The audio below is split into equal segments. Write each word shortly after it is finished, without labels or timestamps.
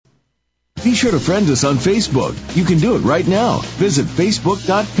Be sure to friend us on Facebook. You can do it right now. Visit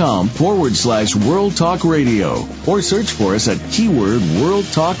facebook.com/World Talk Radio or search for us at keyword World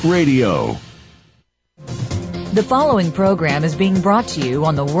Talk Radio. The following program is being brought to you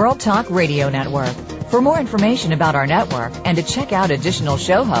on the World Talk Radio Network. For more information about our network and to check out additional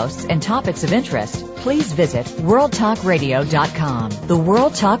show hosts and topics of interest, please visit worldtalkradio.com. The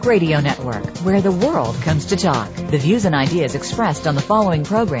World Talk Radio Network, where the world comes to talk. The views and ideas expressed on the following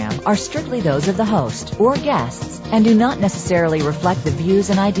program are strictly those of the host or guests and do not necessarily reflect the views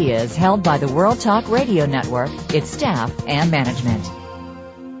and ideas held by the World Talk Radio Network, its staff, and management.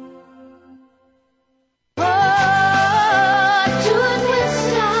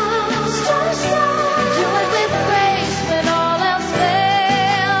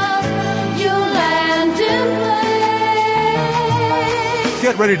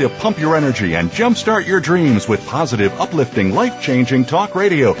 Get ready to pump your energy and jumpstart your dreams with positive, uplifting, life-changing talk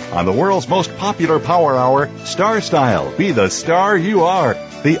radio on the world's most popular power hour, Star Style. Be the star you are.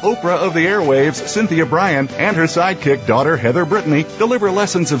 The Oprah of the airwaves, Cynthia Bryan, and her sidekick daughter, Heather Brittany, deliver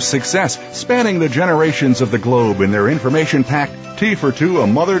lessons of success spanning the generations of the globe in their information-packed Tea for Two, a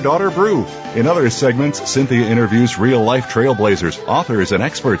mother-daughter brew. In other segments, Cynthia interviews real-life trailblazers, authors, and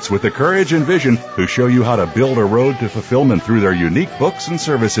experts with the courage and vision who show you how to build a road to fulfillment through their unique books and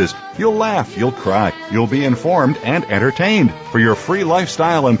services. You'll laugh, you'll cry, you'll be informed and entertained. For your free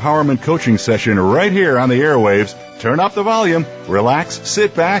lifestyle empowerment coaching session right here on the airwaves, turn up the volume, relax,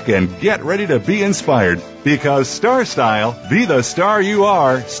 sit back, and get ready to be inspired. Because Star Style, be the star you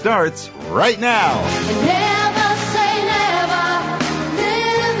are, starts right now. Never say never,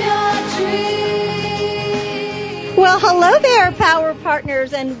 live your dream. Well, hello there, Power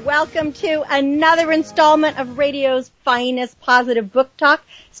Partners, and welcome to another installment of radio's finest positive book talk,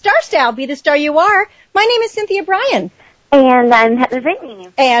 Star Style, be the star you are. My name is Cynthia Bryan. And I'm Heather Brittany.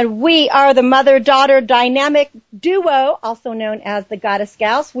 And we are the mother-daughter dynamic duo, also known as the Goddess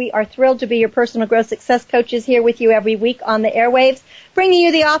Gals. We are thrilled to be your personal growth success coaches here with you every week on the airwaves, bringing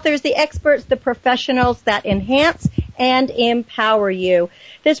you the authors, the experts, the professionals that enhance and empower you.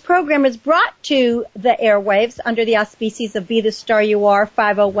 This program is brought to the airwaves under the auspices of Be the Star You Are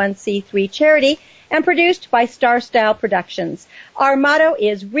 501c3 charity, and produced by Star Style Productions. Our motto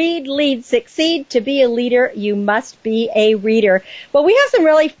is read, lead, succeed. To be a leader, you must be a reader. Well, we have some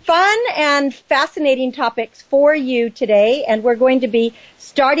really fun and fascinating topics for you today, and we're going to be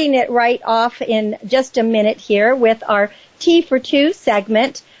starting it right off in just a minute here with our Tea for Two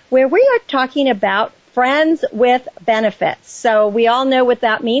segment, where we are talking about friends with benefits. So we all know what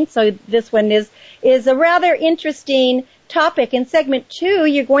that means, so this one is a rather interesting topic. In segment 2,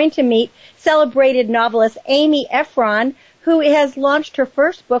 you're going to meet celebrated novelist Amy Ephron, who has launched her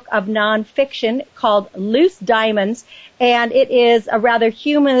first book of nonfiction called Loose Diamonds, and it is a rather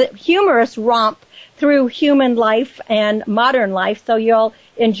humorous romp through human life and modern life, so you'll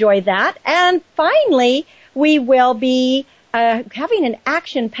enjoy that. And finally, we will be having an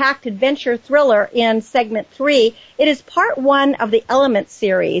action-packed adventure thriller in segment 3. It is part 1 of the Elements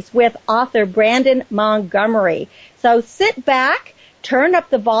series with author Brandon Montgomery. So sit back, turn up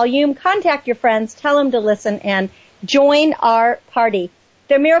the volume, contact your friends, tell them to listen, and join our party.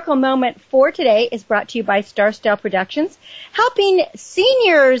 The miracle moment for today is brought to you by Star Style Productions, helping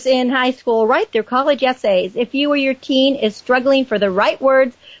seniors in high school write their college essays. If you or your teen is struggling for the right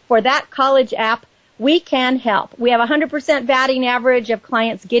words for that college app, we can help. We have a 100% batting average of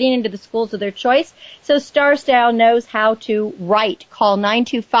clients getting into the schools of their choice, so Star Style knows how to write. Call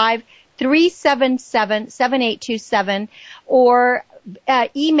 925-377-7827 or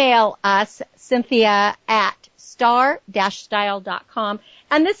email us, Cynthia, at star-style.com.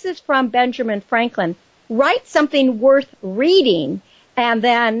 And this is from Benjamin Franklin. Write something worth reading, and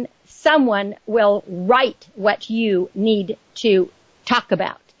then someone will write what you need to talk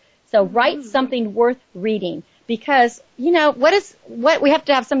about. So write something worth reading, because, you know, what we have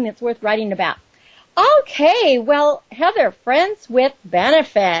to have something that's worth writing about. Okay, well, Heather, friends with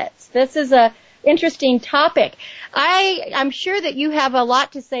benefits. This is a interesting topic. I'm sure that you have a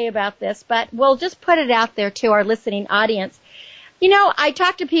lot to say about this, but we'll just put it out there to our listening audience. You know, I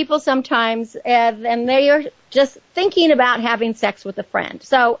talk to people sometimes, and they are just thinking about having sex with a friend.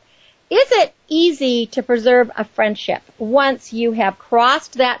 So is it easy to preserve a friendship once you have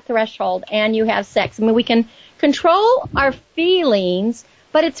crossed that threshold and you have sex? I mean, we can control our feelings,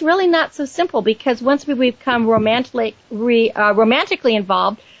 but it's really not so simple, because once we become romantically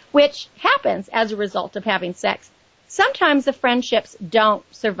involved, which happens as a result of having sex, sometimes the friendships don't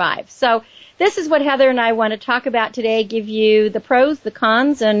survive. So this is what Heather and I want to talk about today, give you the pros, the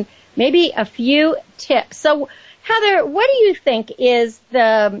cons, and maybe a few tips. So Heather, what do you think is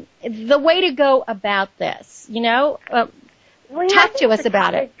the way to go about this? Talk to us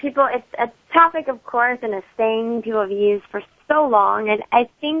about it. It's a topic, of course, and a saying people have used for so long, and I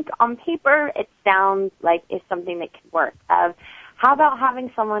think on paper it sounds like it's something that could work. How about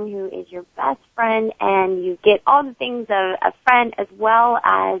having someone who is your best friend and you get all the things of a friend as well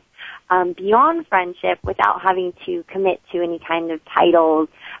as beyond friendship without having to commit to any kind of titles.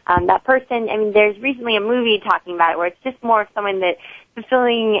 That person, there's recently a movie talking about it where it's just more of someone that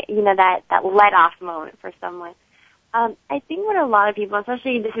fulfilling, that let-off moment for someone. I think what a lot of people,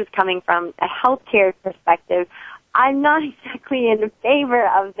 especially this is coming from a healthcare perspective, I'm not exactly in favor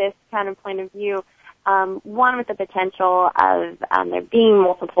of this kind of point of view. One, with the potential of there being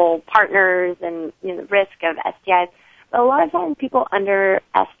multiple partners and the risk of STIs. But a lot of times people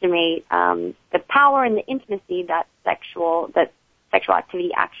underestimate the power and the intimacy that sexual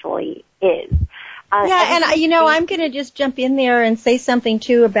activity actually is. I'm going to just jump in there and say something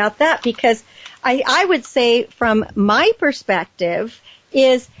too about that, because I would say from my perspective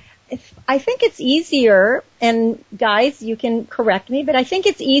is I think it's easier, and guys, you can correct me, but I think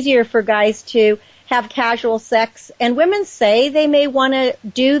it's easier for guys to have casual sex, and women say they may want to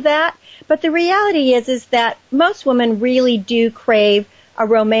do that, but the reality is that most women really do crave a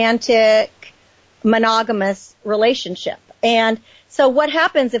romantic, monogamous relationship. And so what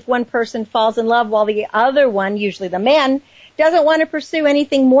happens if one person falls in love while the other one, usually the man, doesn't want to pursue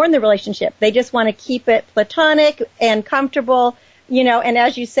anything more in the relationship? They just want to keep it platonic and comfortable, and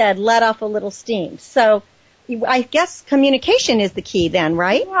as you said, let off a little steam. So I guess communication is the key then,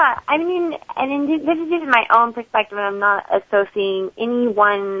 right? Yeah, this is just my own perspective, and I'm not associating any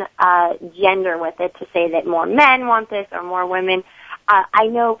one gender with it to say that more men want this or more women. I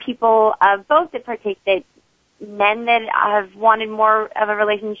know people both that partake, that men that have wanted more of a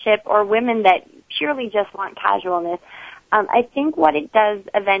relationship or women that purely just want casualness. I think what it does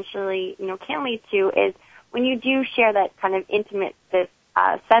eventually, can lead to is when you do share that kind of intimate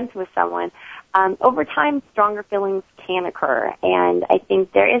sense with someone, over time, stronger feelings can occur, and I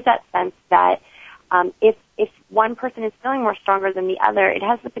think there is that sense that if one person is feeling more stronger than the other, it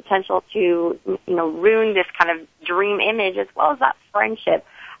has the potential to ruin this kind of dream image as well as that friendship.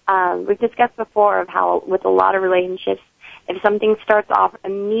 We've discussed before of how with a lot of relationships, if something starts off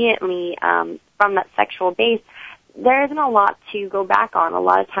immediately from that sexual base, there isn't a lot to go back on. A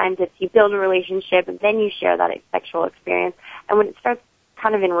lot of times, if you build a relationship and then you share that sexual experience, and when it starts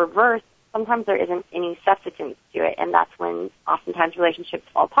kind of in reverse, sometimes there isn't any substance to it, and that's when oftentimes relationships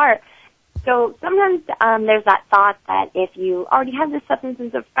fall apart. So sometimes there's that thought that if you already have the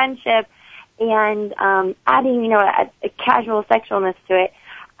substances of friendship and adding, a casual sexualness to it,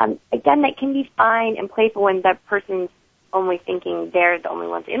 again, that can be fine and playful when that person's only thinking they're the only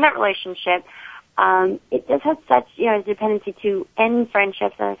ones in that relationship. It does have such, a dependency to end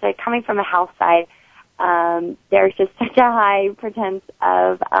friendships, and I say coming from a health side, there's just such a high pretense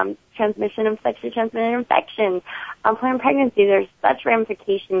of transmission of sexually transmitted infections. Planned pregnancy, there's such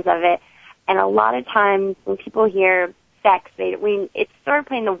ramifications of it, and a lot of times when people hear sex, it's sort of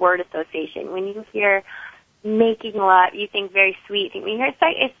playing the word association. When you hear making love, you think very sweet. When you hear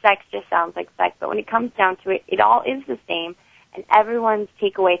sex just sounds like sex, but when it comes down to it, it all is the same, and everyone's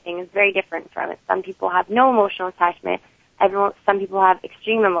takeaway thing is very different from it. Some people have no emotional attachment. Some people have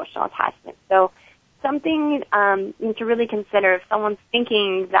extreme emotional attachment. So something to really consider if someone's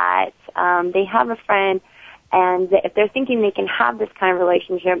thinking that they have a friend and if they're thinking they can have this kind of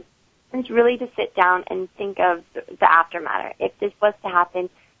relationship, it's really to sit down and think of the aftermath. If this was to happen,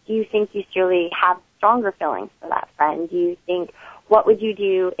 do you think you really have stronger feelings for that friend? Do you think, what would you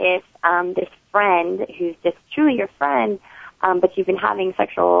do if this friend, who's just truly your friend, but you've been having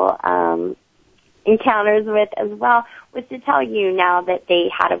sexual encounters with as well, was to tell you now that they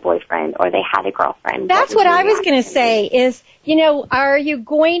had a boyfriend or they had a girlfriend? That's what I was going to say is, are you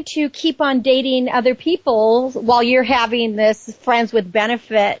going to keep on dating other people while you're having this friends with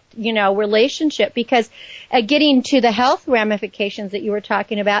benefit, relationship? Because getting to the health ramifications that you were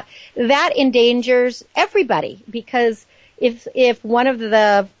talking about, that endangers everybody, because if one of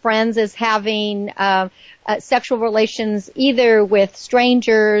the friends is having sexual relations either with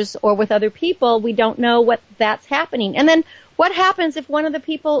strangers or with other people, we don't know what that's happening. And then what happens if one of the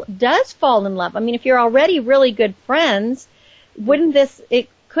people does fall in love? If you're already really good friends, it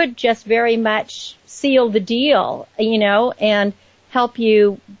could just very much seal the deal, and help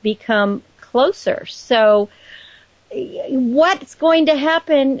you become closer. So what's going to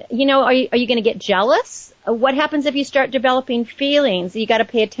happen? Are you going to get jealous? What happens if you start developing feelings? You got to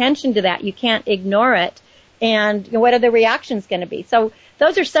pay attention to that. You can't ignore it. And what are the reactions going to be? So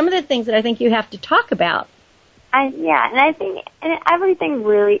those are some of the things that I think you have to talk about. And I think everything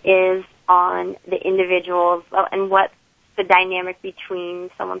really is on the individuals and what the dynamic between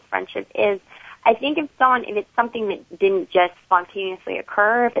someone's friendship is. I think if it's something that didn't just spontaneously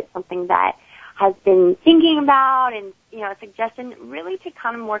occur, if it's something that has been thinking about and, a suggestion, really to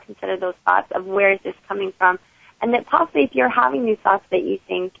kind of more consider those thoughts of where is this coming from, and that possibly if you're having these thoughts that you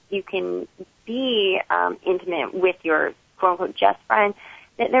think you can be intimate with your quote-unquote just friend,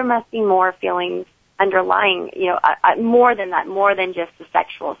 that there must be more feelings underlying, more than that, more than just the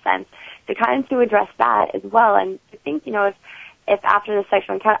sexual sense, to kind of to address that as well, and to think, if after the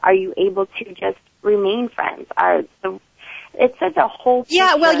sexual encounter, are you able to just remain friends? It's such a whole picture.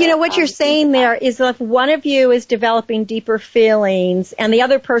 Yeah, well, what you're saying there is if one of you is developing deeper feelings and the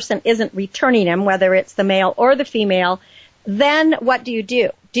other person isn't returning them, whether it's the male or the female, then what do?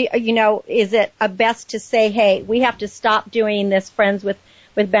 Is it best to say, hey, we have to stop doing this friends with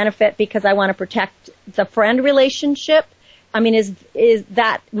benefit because I want to protect the friend relationship? I mean, is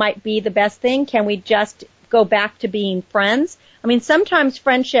that might be the best thing? Can we just go back to being friends? I mean, sometimes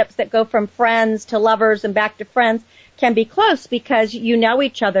friendships that go from friends to lovers and back to friends can be close because you know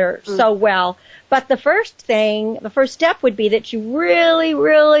each other so well. But the first step would be that you really,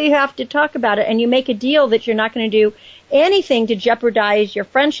 really have to talk about it, and you make a deal that you're not going to do anything to jeopardize your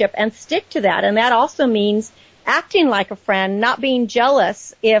friendship and stick to that. And that also means acting like a friend, not being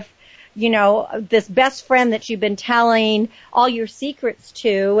jealous if, this best friend that you've been telling all your secrets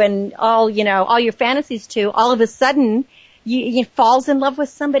to and all your fantasies to, all of a sudden you falls in love with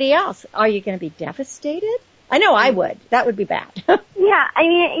somebody else. Are you going to be devastated? I know I would. That would be bad. Yeah, I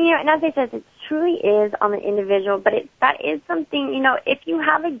mean, and as I said, it truly is on the individual, but that is something, if you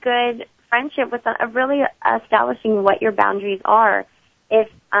have a good friendship with really establishing what your boundaries are, if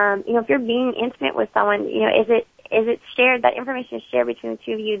you're being intimate with someone, is it shared, that information is shared between the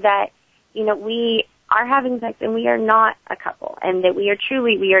two of you that, we are having sex and we are not a couple and that we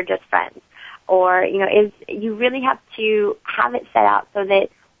are just friends? Or, you really have to have it set out so that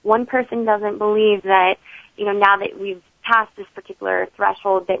one person doesn't believe that, now that we've passed this particular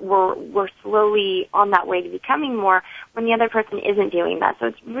threshold that we're slowly on that way to becoming more when the other person isn't doing that. So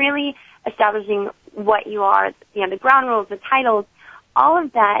it's really establishing what you are, the ground rules, the titles, all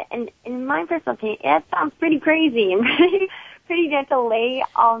of that. And in my personal opinion, it sounds pretty crazy and pretty good to lay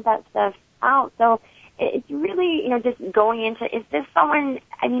all of that stuff out. So it's really, just going into, is this someone,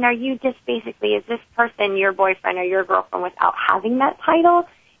 are you just basically, is this person your boyfriend or your girlfriend without having that title?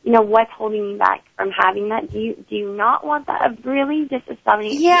 What's holding you back from having that? Do you not want that? Really just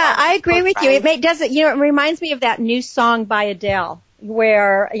establishing? Yeah, I agree with you. It reminds me of that new song by Adele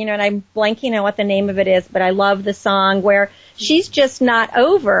where, and I'm blanking on what the name of it is, but I love the song where she's just not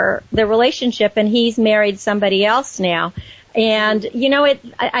over the relationship and he's married somebody else now. And,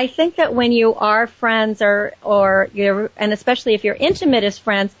 I think that when you are friends or you're, and especially if you're intimate as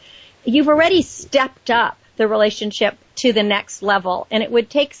friends, you've already stepped up the relationship to the next level. And it would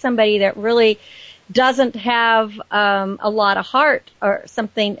take somebody that really doesn't have a lot of heart or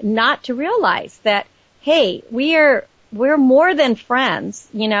something not to realize that, hey, we're more than friends,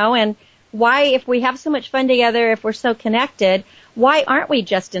 and why, if we have so much fun together, if we're so connected, why aren't we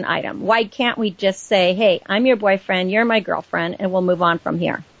just an item? Why can't we just say, hey, I'm your boyfriend, you're my girlfriend, and we'll move on from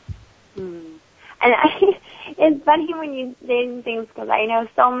here? And it's funny when you say things because I know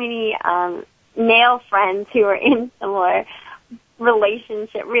so many male friends who are in similar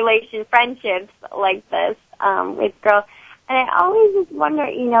friendships like this with girls. And I always just wonder,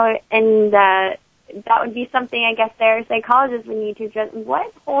 and that would be something I guess their psychologists would need to address.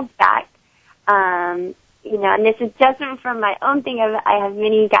 What holds back, and this is just from my own thing. I have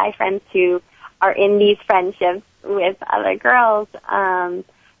many guy friends who are in these friendships with other girls that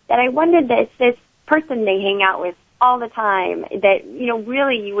I wondered that it's this person they hang out with all the time that,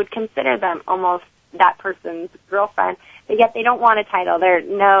 really you would consider them almost that person's girlfriend, but yet they don't want a title.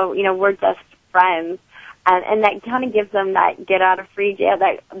 We're just friends. And that kind of gives them that get out of free jail,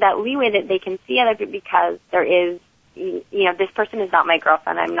 that leeway that they can see other people because there is, this person is not my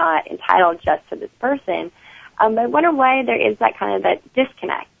girlfriend. I'm not entitled just to this person. But I wonder why there is that kind of that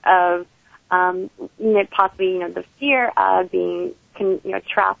disconnect of, possibly, the fear of being,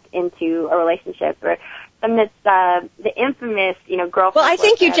 trapped into a relationship or something that's, the infamous, girlfriend. Well, I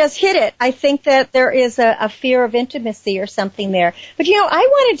think you just hit it. I think that there is a fear of intimacy or something there. But, I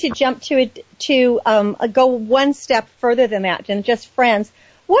wanted to jump to go one step further than that than just friends.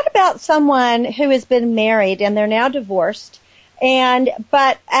 What about someone who has been married and they're now divorced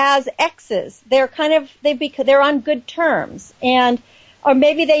but as exes, they're they're on good terms or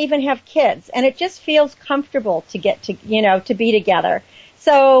maybe they even have kids and it just feels comfortable to get to, to be together.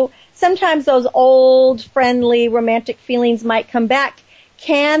 So sometimes those old, friendly, romantic feelings might come back.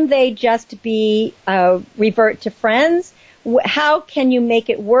 Can they just be revert to friends? How can you make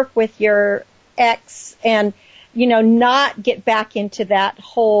it work with your ex and, not get back into that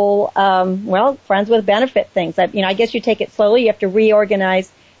whole, friends with benefit things? I guess you take it slowly. You have to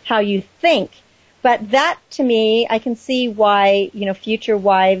reorganize how you think. But that, to me, I can see why, future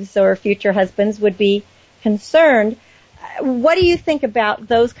wives or future husbands would be concerned. What do you think about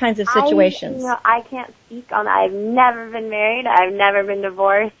those kinds of situations? I can't speak on that. I've never been married. I've never been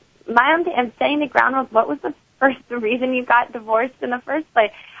divorced. My own thing, I'm setting the ground rules. What was the reason you got divorced in the first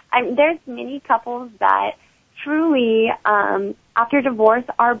place? There's many couples that truly, after divorce,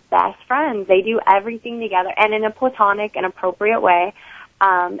 are best friends. They do everything together and in a platonic and appropriate way.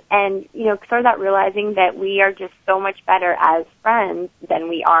 Sort of that realizing that we are just so much better as friends than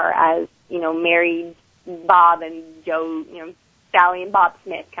we are as, married Bob and Joe, Sally and Bob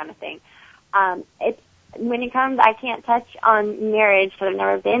Smith kind of thing. When it comes, I can't touch on marriage because I've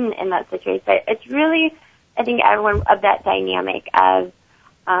never been in that situation, but it's really, I think, everyone of that dynamic of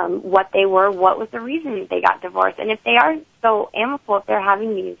what they were, what was the reason they got divorced. And if they are so amicable, if they're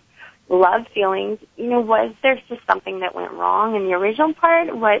having these love feelings, was there just something that went wrong in the original part?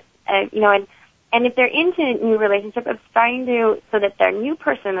 And if they're into a new relationship, it's trying to, so that their new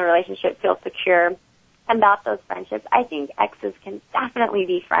person in the relationship feels secure about those friendships. I think exes can definitely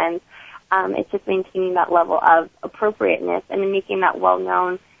be friends. It's just maintaining that level of appropriateness and then making that well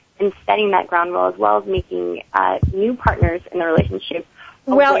known and setting that ground rule, as well as making new partners in the relationship.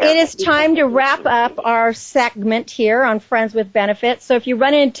 Well, it is time to wrap up our segment here on Friends with Benefits. So if you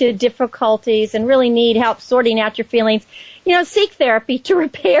run into difficulties and really need help sorting out your feelings, seek therapy to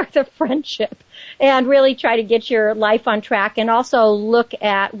repair the friendship and really try to get your life on track, and also look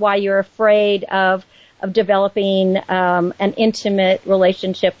at why you're afraid of developing an intimate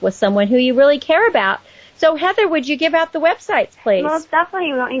relationship with someone who you really care about. So, Heather, would you give out the websites, please? Well,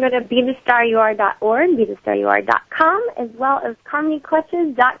 definitely. We want you to go to BeTheStarYouAre.org, BeTheStarYouAre.com, as well as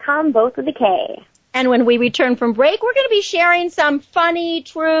ComediClutches.com, both with a K. And when we return from break, we're going to be sharing some funny,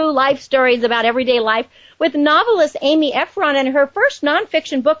 true life stories about everyday life with novelist Amy Ephron and her first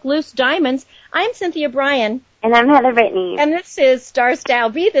nonfiction book, Loose Diamonds. I'm Cynthia Bryan. And I'm Heather Brittany. And this is Star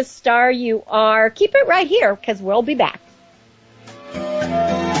Style. Be the star you are. Keep it right here, because we'll be back.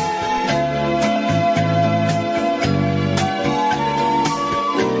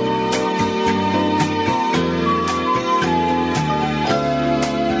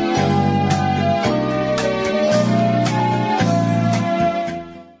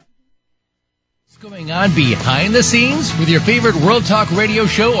 Going on behind the scenes with your favorite World Talk Radio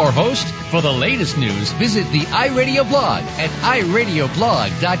show or host? For the latest news, visit the iRadio blog at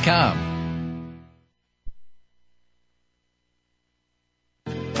iradioblog.com.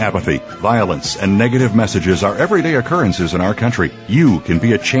 Apathy, violence, and negative messages are everyday occurrences in our country. You can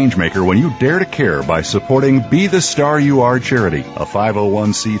be a changemaker when you dare to care by supporting Be the Star You Are charity, a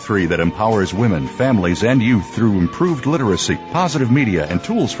 501c3 that empowers women, families, and youth through improved literacy, positive media, and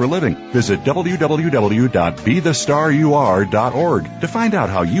tools for living. Visit www.BeTheStarYouAre.org to find out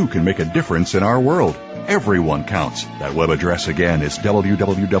how you can make a difference in our world. Everyone counts. That web address again is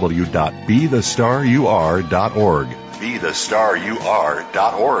www.BeTheStarYouAre.org.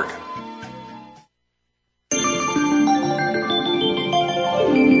 BeTheStarYouAre.org.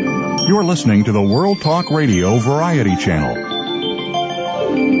 You're listening to the World Talk Radio Variety Channel.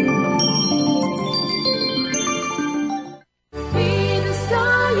 Be the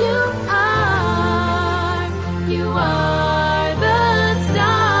star you are. You are the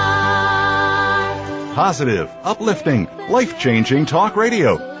star. Positive, uplifting, life-changing talk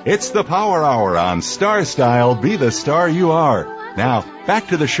radio. It's the Power Hour on Star Style. Be the Star You Are. Now, back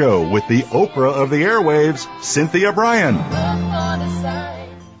to the show with the Oprah of the airwaves, Cynthia Bryan.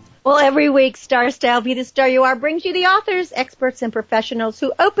 Well, every week, Star Style, Be the Star You Are brings you the authors, experts, and professionals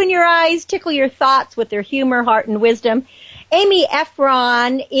who open your eyes, tickle your thoughts with their humor, heart, and wisdom. Amy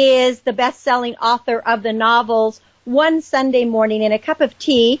Ephron is the best-selling author of the novels One Sunday Morning and a Cup of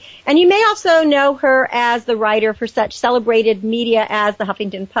Tea, and you may also know her as the writer for such celebrated media as the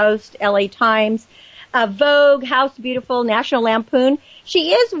Huffington Post, LA Times, Vogue, House Beautiful, National Lampoon.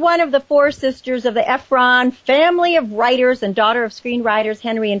 She is one of the four sisters of the Ephron family of writers and daughter of screenwriters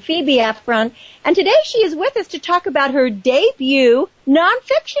Henry and Phoebe Ephron. And today she is with us to talk about her debut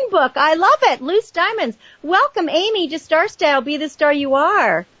nonfiction book. I love it, Loose Diamonds. Welcome, Amy, to Star Style. Be the Star You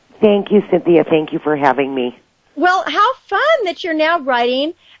Are. Thank you, Cynthia. Thank you for having me. Well, how fun that you're now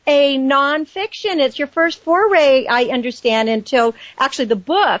writing a nonfiction. It's your first foray, I understand, into actually the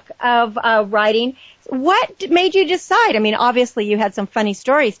book of writing. What made you decide? I mean, obviously you had some funny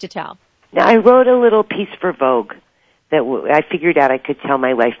stories to tell. Now, I wrote a little piece for Vogue that I figured out I could tell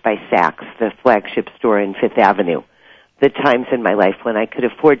my life by Saks, the flagship store in Fifth Avenue, the times in my life when I could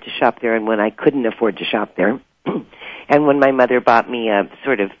afford to shop there and when I couldn't afford to shop there. And when my mother bought me a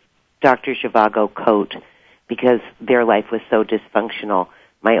sort of Dr. Zhivago coat because their life was so dysfunctional,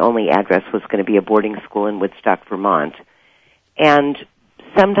 my only address was going to be a boarding school in Woodstock, Vermont. And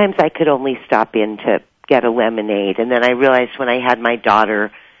sometimes I could only stop in to get a lemonade. And then I realized when I had my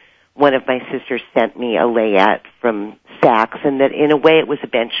daughter, one of my sisters sent me a layette from Saks, and that in a way it was a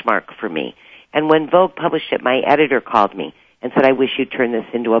benchmark for me. And when Vogue published it, my editor called me and said, I wish you'd turn this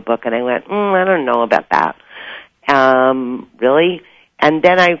into a book. And I went, I don't know about that. Really? And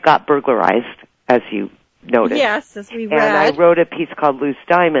then I got burglarized, as you noticed. Yes, as we read. And I wrote a piece called Loose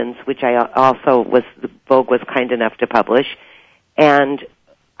Diamonds, which I also Vogue was kind enough to publish. And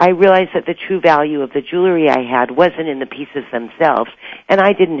I realized that the true value of the jewelry I had wasn't in the pieces themselves. And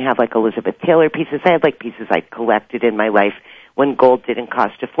I didn't have like Elizabeth Taylor pieces. I had like pieces I collected in my life when gold didn't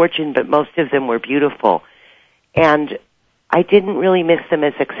cost a fortune, but most of them were beautiful. And I didn't really miss them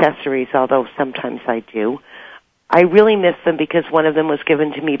as accessories, although sometimes I do. I really miss them because one of them was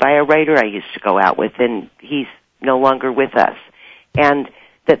given to me by a writer I used to go out with, and he's no longer with us. And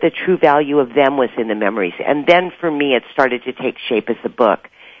that the true value of them was in the memories. And then for me, it started to take shape as a book.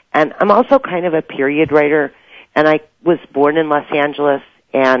 And I'm also kind of a period writer, and I was born in Los Angeles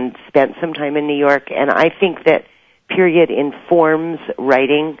and spent some time in New York, and I think that period informs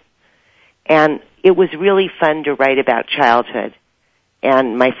writing. And it was really fun to write about childhood.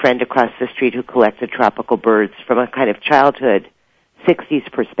 And my friend across the street who collected tropical birds from a kind of childhood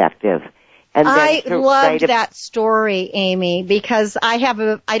 60s perspective. And I loved that story, Amy, because I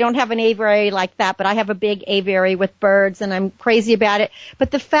don't have an aviary like that, but I have a big aviary with birds, and I'm crazy about it. But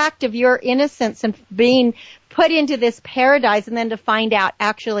the fact of your innocence and being put into this paradise and then to find out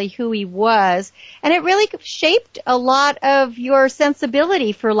actually who he was, and it really shaped a lot of your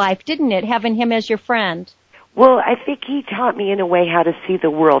sensibility for life, didn't it, having him as your friend? Well, I think he taught me in a way how to see the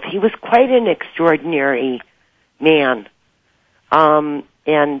world. He was quite an extraordinary man. And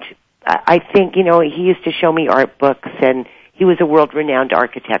I think, he used to show me art books, and he was a world-renowned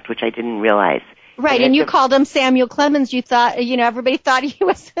architect, which I didn't realize. Right, and you called him Samuel Clemens. You thought, everybody thought he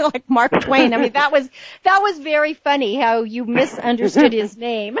was like Mark Twain. I mean, that was very funny how you misunderstood his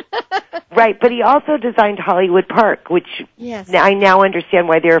name. Right, but he also designed Hollywood Park, which I now understand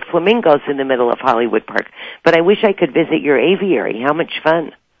why there are flamingos in the middle of Hollywood Park. But I wish I could visit your aviary. How much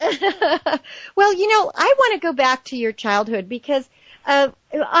fun. Well, I want to go back to your childhood because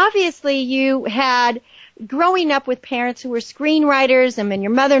obviously you had growing up with parents who were screenwriters, and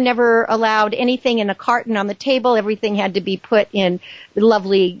your mother never allowed anything in a carton on the table. Everything had to be put in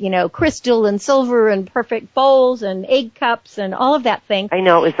lovely, crystal and silver and perfect bowls and egg cups and all of that thing. I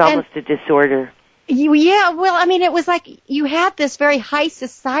know, it was almost a disorder. It was like you had this very high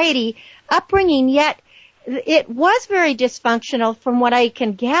society upbringing, yet it was very dysfunctional from what I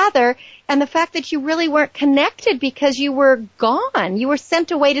can gather, and the fact that you really weren't connected because you were gone. You were sent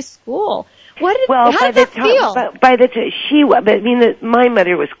away to school. How did that feel? My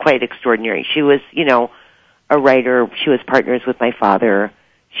mother was quite extraordinary. She was, a writer. She was partners with my father.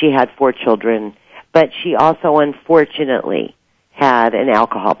 She had 4 children, but she also, unfortunately, had an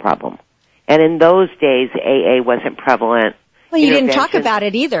alcohol problem. And in those days, AA wasn't prevalent. Well, you didn't talk about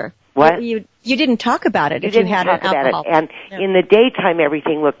it either. What? You didn't talk about it if you had an alcohol. And in the daytime,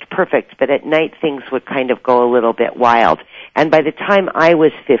 everything looked perfect, but at night, things would kind of go a little bit wild. And by the time I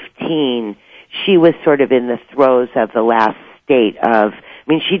was 15, she was sort of in the throes of the last state of,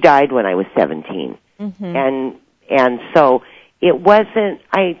 she died when I was 17. Mm-hmm. And so it wasn't,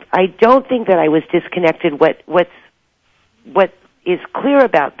 I don't think that I was disconnected. What is clear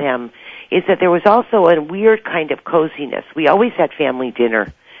about them is that there was also a weird kind of coziness. We always had family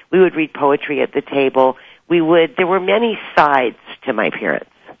dinner. We would read poetry at the table. There were many sides to my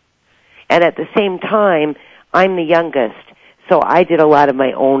parents. And at the same time, I'm the youngest, so I did a lot of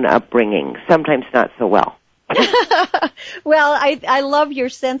my own upbringing, sometimes not so well. Well, I love your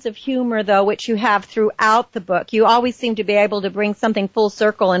sense of humor, though, which you have throughout the book. You always seem to be able to bring something full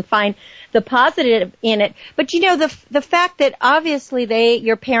circle and find the positive in it. But, the fact that obviously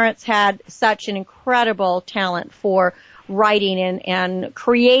your parents had such an incredible talent for writing and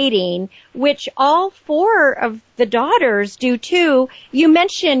creating, which all 4 of the daughters do too. You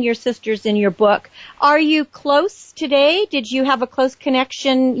mention your sisters in your book. Are you close today? Did you have a close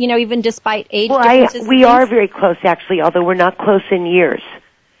connection, even despite age differences? We are very close, actually, although we're not close in years.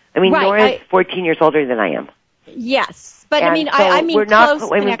 I mean, Right, Nora's 14 years older than I am. Yes, but And I mean, so I mean, we're not,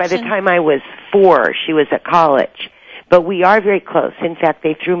 close I mean, by the connection. time I was 4, she was at college. But we are very close. In fact,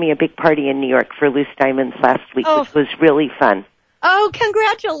 they threw me a big party in New York for Loose Diamonds last week, which was really fun. Oh,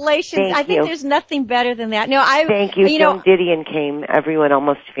 congratulations. Thank I think you. there's nothing better than that. No, Thank you. Joan Didion came. Everyone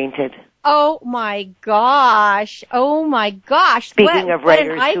almost fainted. Oh my gosh. Oh my gosh. Speaking of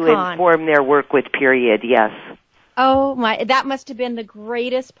writers what an who icon. inform their work with period, yes. Oh my, that must have been the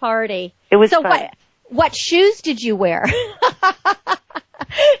greatest party. It was so fun. what shoes did you wear?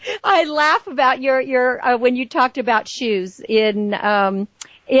 I laugh about your when you talked about shoes in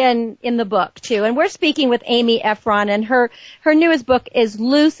the book too. And we're speaking with Amy Ephron, and her newest book is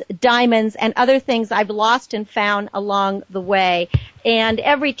Loose Diamonds and Other Things I've Lost and Found Along the Way. And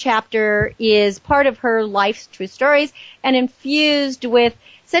every chapter is part of her life's true stories and infused with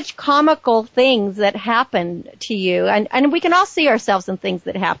such comical things that happen to you. And we can all see ourselves in things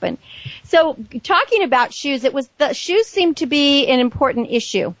that happen. So talking about shoes, the shoes seemed to be an important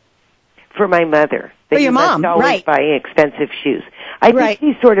issue. For my mother. For your mom, always right. buy expensive shoes. I think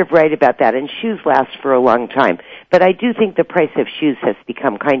she's sort of right about that, and shoes last for a long time. But I do think the price of shoes has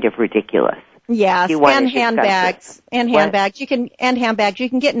become kind of ridiculous. Yes, and handbags. You can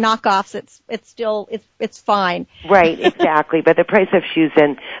get knockoffs. It's fine. Right, exactly. But the price of shoes,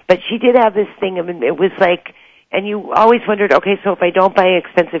 but she did have this thing. I mean, it was like, and you always wondered, okay, so if I don't buy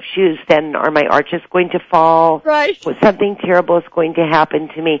expensive shoes, then are my arches going to fall? Right. Something terrible is going to happen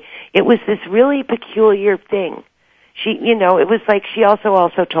to me. It was this really peculiar thing. She, it was like she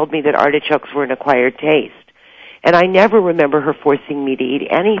also told me that artichokes were an acquired taste. And I never remember her forcing me to eat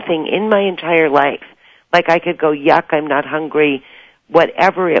anything in my entire life. Like I could go, yuck, I'm not hungry,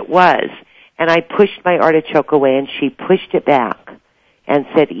 whatever it was. And I pushed my artichoke away, and she pushed it back and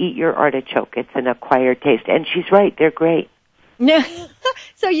said, eat your artichoke. It's an acquired taste. And she's right. They're great.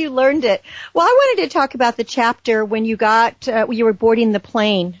 So you learned it. Well, I wanted to talk about the chapter when you were boarding the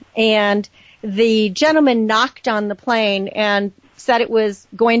plane, and the gentleman knocked on the plane and said it was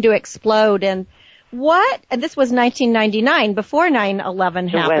going to explode. And this was 1999, before 9/11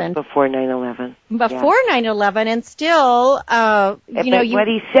 happened. It was before 9/11. Before 9/11, and still, what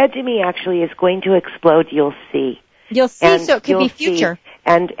he said to me actually is going to explode, you'll see. You'll see, so it could be future. See.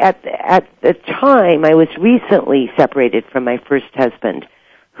 And at the time, I was recently separated from my first husband,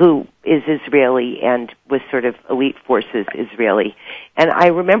 who is Israeli and was sort of elite forces Israeli. And I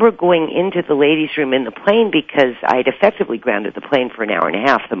remember going into the ladies' room in the plane because I'd effectively grounded the plane for an hour and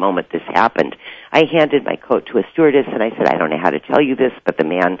a half the moment this happened. I handed my coat to a stewardess, and I said, I don't know how to tell you this, but the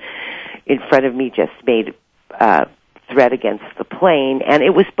man in front of me just made threat against the plane. And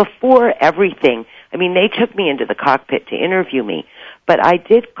it was before everything. I mean, they took me into the cockpit to interview me. But I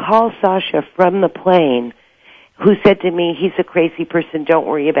did call Sasha from the plane, who said to me, he's a crazy person, don't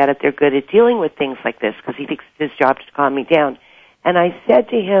worry about it, they're good at dealing with things like this, because he thinks it's his job to calm me down. And I said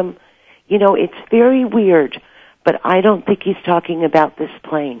to him, it's very weird, but I don't think he's talking about this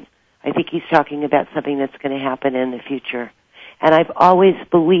plane. I think he's talking about something that's going to happen in the future. And I've always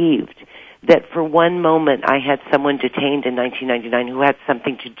believed that for one moment I had someone detained in 1999 who had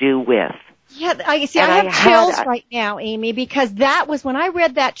something to do with. Yeah, I have chills right now, Amy, because that was when I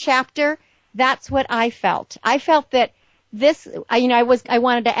read that chapter. That's what I felt. I felt that this, I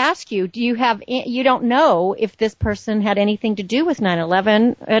wanted to ask you, you don't know if this person had anything to do with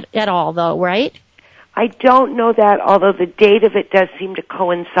 9/11 at all, though, right? I don't know that, although the date of it does seem to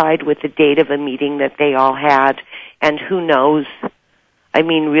coincide with the date of a meeting that they all had, and who knows? I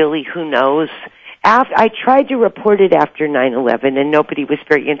mean, really, who knows? I tried to report it after 9/11, and nobody was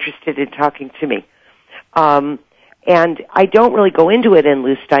very interested in talking to me. And I don't really go into it in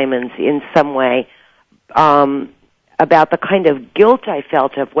Loose Diamonds in some way about the kind of guilt I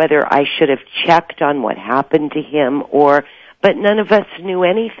felt of whether I should have checked on what happened to him but none of us knew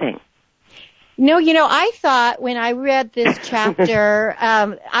anything. No, I thought when I read this chapter,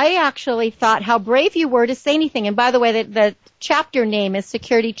 I actually thought how brave you were to say anything. And by the way, the chapter name is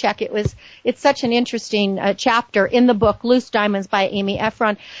Security Check. It's such an interesting chapter in the book Loose Diamonds by Amy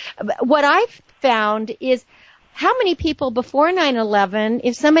Ephron. What I've found is how many people before 9/11,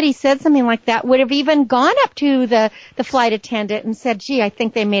 if somebody said something like that, would have even gone up to the flight attendant and said, gee, I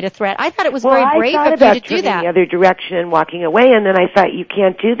think they made a threat. I thought it was very brave of you to do that. I thought about turning the other direction and walking away, and then I thought, you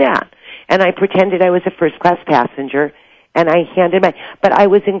can't do that. And I pretended I was a first-class passenger, and I handed but I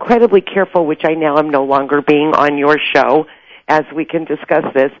was incredibly careful, which I now am no longer being on your show, as we can discuss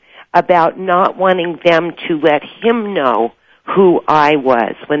this, about not wanting them to let him know who I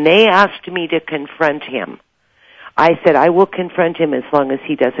was. When they asked me to confront him, I said, I will confront him as long as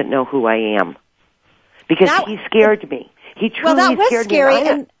he doesn't know who I am. Because he scared me. He truly scared me. Well, that was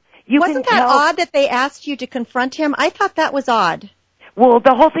scary. Wasn't that odd that they asked you to confront him? I thought that was odd. Well,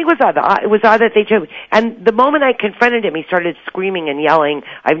 the whole thing was odd. It was odd that they chose. And the moment I confronted him, he started screaming and yelling,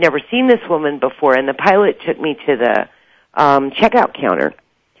 "I've never seen this woman before." And the pilot took me to the checkout counter.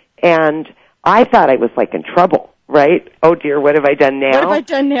 And I thought I was like in trouble, right? Oh dear, what have I done now? What have I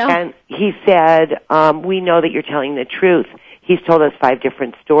done now? And he said, "We know that you're telling the truth." He's told us 5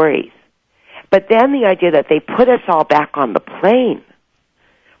 different stories. But then the idea that they put us all back on the plane.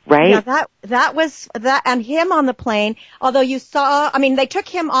 Right? Yeah, that was that, and him on the plane, although you saw, I mean, they took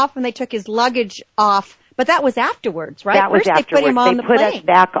him off and they took his luggage off, but that was afterwards, right? That was afterwards. They put him on the plane. Us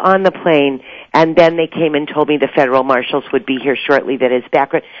back on the plane, and then they came and told me the federal marshals would be here shortly, that his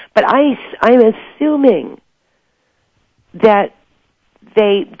background. But I'm assuming that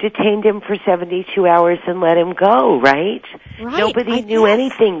they detained him for 72 hours and let him go, right? Nobody knew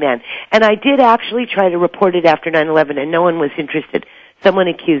anything then. And I did actually try to report it after 9/11, and no one was interested. Someone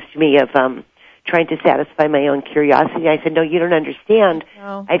accused me of trying to satisfy my own curiosity. I said, "No, you don't understand.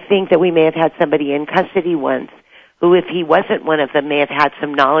 No. I think that we may have had somebody in custody once who, if he wasn't one of them, may have had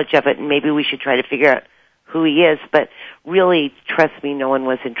some knowledge of it, and maybe we should try to figure out who he is." But really, trust me, no one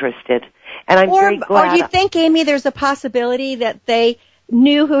was interested. And I'm very glad. Or do you think, Amy, there's a possibility that they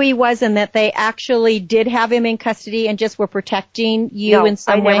knew who he was and that they actually did have him in custody and just were protecting you in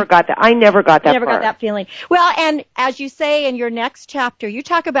some way? I never got that. I never got that. Never got that feeling. Well, and as you say in your next chapter, you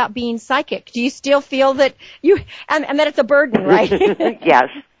talk about being psychic. Do you still feel that you and that it's a burden, right? Yes.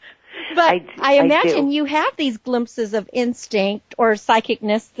 But I imagine you have these glimpses of instinct or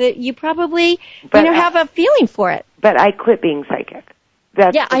psychicness that you probably have a feeling for it. But I quit being psychic.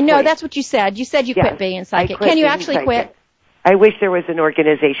 I know. That's what you said. You said you quit being psychic. Can you actually quit? I wish there was an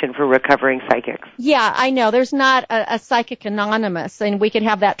organization for recovering psychics. Yeah, I know. There's not a Psychic Anonymous, and we could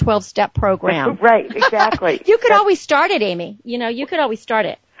have that 12-step program. Right, exactly. You could always start it, Amy. You could always start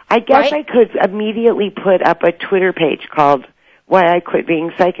it. I guess I could immediately put up a Twitter page called "Why I Quit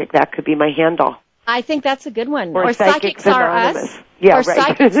Being Psychic." That could be my handle. I think that's a good one. Or Psychics Are Anonymous. Us. Yeah, or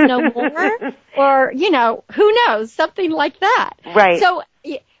Psychics No More. Or, who knows, something like that. Right.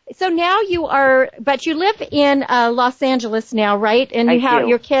 So now but you live in Los Angeles now, right? And you have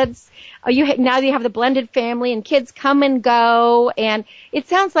your kids, now you have the blended family and kids come and go, and it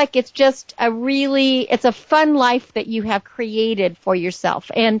sounds like it's just it's a fun life that you have created for yourself,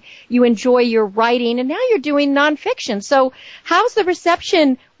 and you enjoy your writing, and now you're doing nonfiction. So how's the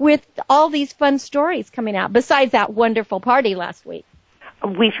reception with all these fun stories coming out, besides that wonderful party last week?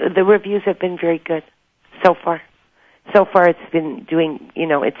 The reviews have been very good so far. So far, it's been doing,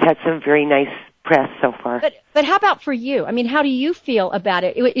 it's had some very nice press so far. But how about for you? I mean, how do you feel about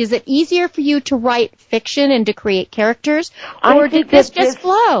it? Is it easier for you to write fiction and to create characters, or did this just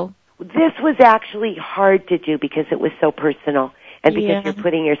flow? This was actually hard to do because it was so personal, and because you're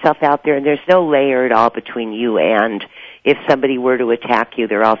putting yourself out there, and there's no layer at all between you and if somebody were to attack you,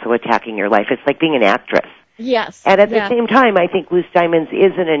 they're also attacking your life. It's like being an actress. Yes. And at the same time, I think Loose Diamonds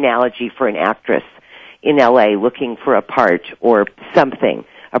is an analogy for an actress in LA looking for a part or something,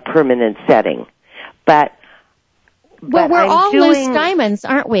 a permanent setting. But we're all loose diamonds,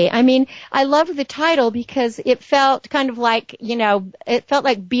 aren't we? I mean, I love the title because it felt kind of like, it felt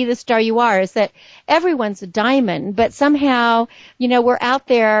like Be the Star You Are, is that everyone's a diamond, but somehow, we're out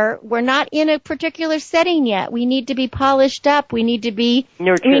there, we're not in a particular setting yet. We need to be polished up. We need to be,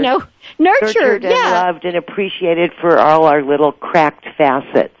 nurtured and loved and appreciated for all our little cracked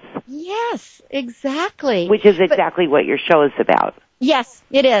facets. Yes, exactly. Which is exactly what your show is about. Yes,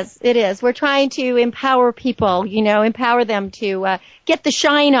 it is. It is. We're trying to empower people, empower them to get the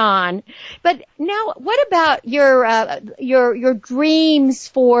shine on. But now, what about your dreams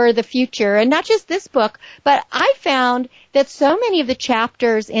for the future? And not just this book, but I found that so many of the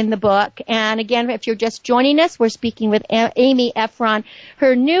chapters in the book, and again, if you're just joining us, we're speaking with Amy Ephron.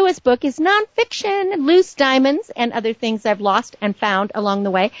 Her newest book is nonfiction, Loose Diamonds, and Other Things I've Lost and Found Along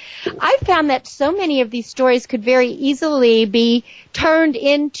the Way. I found that so many of these stories could very easily be turned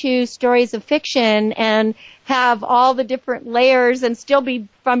into stories of fiction and have all the different layers and still be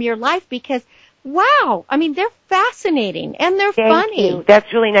from your life because, wow, I mean, they're fascinating and they're funny. Thank you.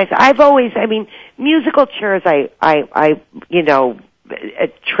 That's really nice. Musical chairs, it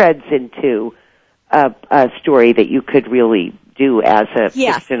treads into a story that you could really do as a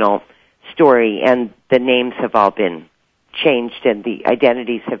fictional story, and the names have all been changed and the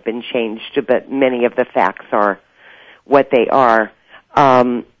identities have been changed, but many of the facts are what they are,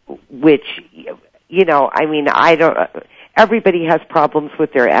 which, everybody has problems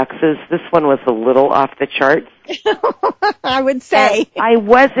with their exes. This one was a little off the charts. I would say. And I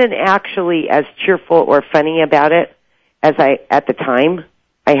wasn't actually as cheerful or funny about it at the time.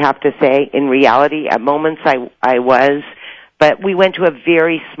 I have to say. In reality, at moments I was. But we went to a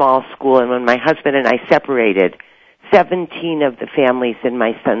very small school, and when my husband and I separated, 17 of the families in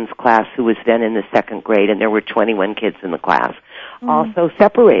my son's class, who was then in the second grade, and there were 21 kids in the class, also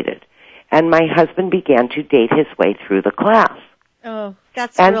separated. And my husband began to date his way through the class. Oh,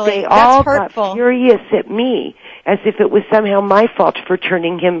 that's and really, they that's all hurtful. got furious at me, as if it was somehow my fault for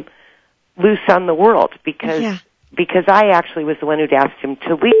turning him loose on the world, because I actually was the one who'd asked him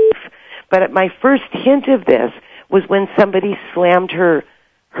to leave. But at my first hint of this was when somebody slammed her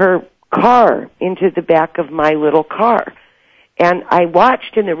car into the back of my little car. And I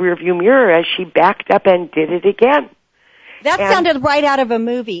watched in the rearview mirror as she backed up and did it again. That sounded right out of a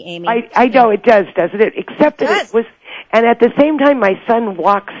movie, Amy. I know it does, doesn't it? Except that it was, and at the same time my son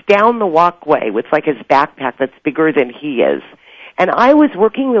walks down the walkway with like his backpack that's bigger than he is. And I was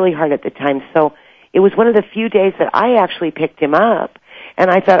working really hard at the time, so it was one of the few days that I actually picked him up. And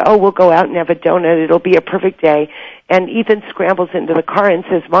I thought, oh, we'll go out and have a donut. It'll be a perfect day. And Ethan scrambles into the car and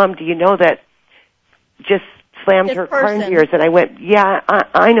says, Mom, do you know that just slammed her car into yours? And I went, yeah,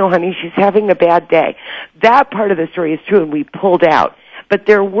 I know, honey. She's having a bad day. That part of the story is true, and we pulled out. But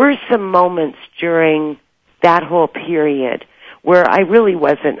there were some moments during that whole period where I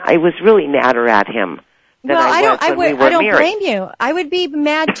was really madder at him. Well, I don't blame you. I would be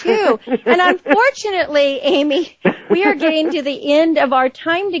mad too. And unfortunately, Amy, we are getting to the end of our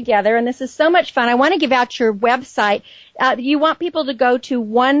time together, and this is so much fun. I want to give out your website. You want people to go to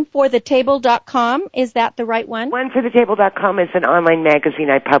oneforthetable.com. Is that the right one? Oneforthetable.com is an online magazine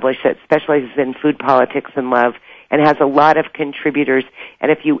I publish that specializes in food, politics, and love, and has a lot of contributors.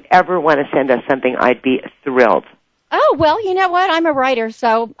 And if you ever want to send us something, I'd be thrilled. Oh, well, you know what? I'm a writer,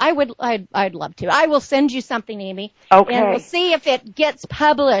 so I'd love to. I will send you something, Amy. Okay. And we'll see if it gets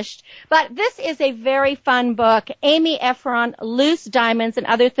published. But this is a very fun book. Amy Ephron, Loose Diamonds and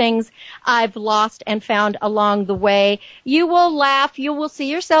Other Things I've Lost and Found Along the Way. You will laugh. You will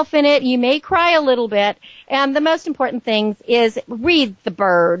see yourself in it. You may cry a little bit. And the most important thing is read the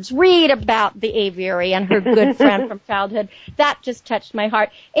birds. Read about the aviary and her good friend from childhood. That just touched my heart.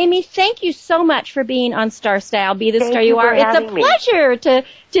 Amy, thank you so much for being on Star Style. Be the star you are. It's a pleasure to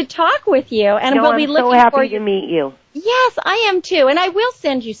talk with you, and we'll be looking so happy for you. to meet you. Yes, I am too, and I will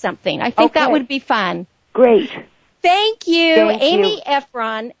send you something. I think that would be fun. Great. Thank you, Amy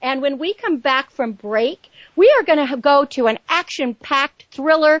Ephron. And when we come back from break, we are going to go to an action-packed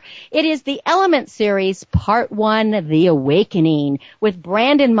thriller. It is the Element series, Part 1, The Awakening, with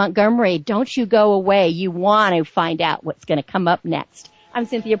Brandon Montgomery. Don't you go away. You want to find out what's going to come up next. I'm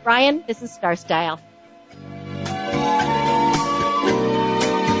Cynthia Bryan. This is Star Style.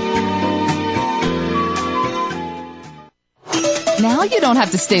 Now you don't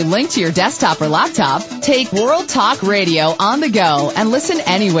have to stay linked to your desktop or laptop. Take World Talk Radio on the go and listen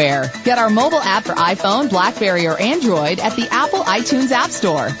anywhere. Get our mobile app for iPhone, BlackBerry, or Android at the Apple iTunes App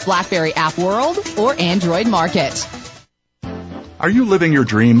Store, BlackBerry App World, or Android Market. Are you living your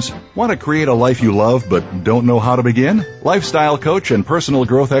dreams? Want to create a life you love but don't know how to begin? Lifestyle coach and personal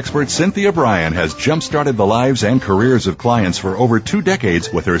growth expert Cynthia Bryan has jump-started the lives and careers of clients for over 2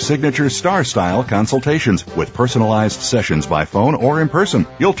 decades with her signature Star Style consultations with personalized sessions by phone or in person.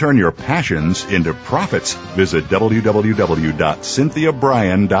 You'll turn your passions into profits. Visit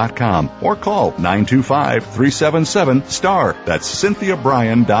www.cynthiabryan.com or call 925-377-STAR. That's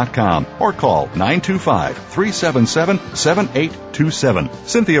cynthiabryan.com or call 925-377-7827.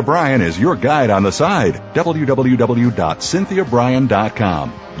 Cynthia Bryan is your guide on the side.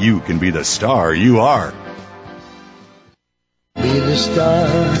 www.cynthiabryan.com. You can be the star you are. Be the star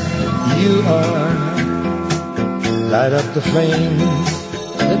you are. Light up the flame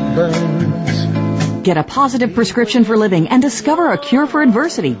that burns. Get a positive prescription for living and discover a cure for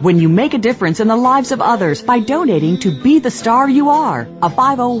adversity when you make a difference in the lives of others by donating to Be the Star You Are, a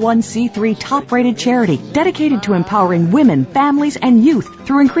 501c3 top-rated charity dedicated to empowering women, families, and youth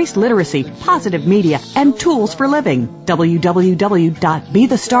through increased literacy, positive media, and tools for living.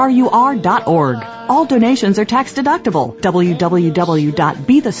 www.BeTheStarYouAre.org. All donations are tax deductible.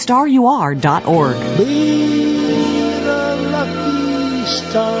 www.BeTheStarYouAre.org. Be the lucky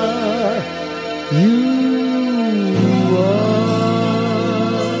star you are.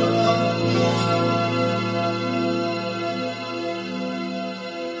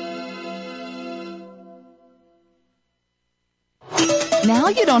 Now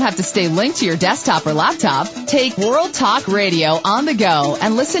you don't have to stay linked to your desktop or laptop. Take World Talk Radio on the go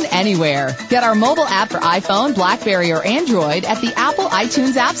and listen anywhere. Get our mobile app for iPhone, BlackBerry, or Android at the Apple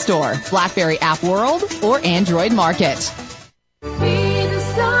iTunes App Store, BlackBerry App World, or Android Market. Be the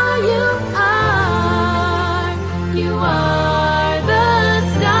star you are. You are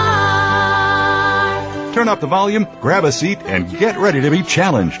the star. turn up the volume, grab a seat, and get ready to be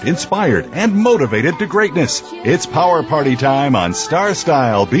challenged, inspired, and motivated to greatness. It's Power Party time on Star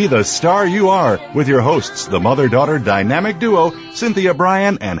Style, Be the Star You Are, with your hosts, the mother-daughter dynamic duo, Cynthia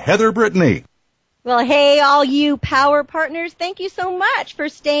Bryan and Heather Brittany. Well, hey, all you power partners, thank you so much for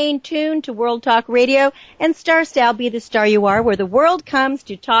staying tuned to World Talk Radio and Star Style, Be the Star You Are, where the world comes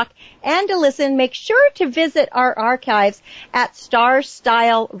to talk and to listen. Make sure to visit our archives at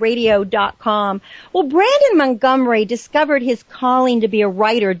starstyleradio.com. Well, Brandon Montgomery discovered his calling to be a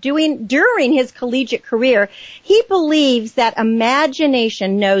writer during his collegiate career. He believes that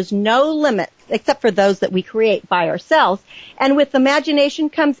imagination knows no limits, except for those that we create by ourselves. And with imagination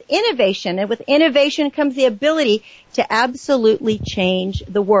comes innovation, and with innovation comes the ability to absolutely change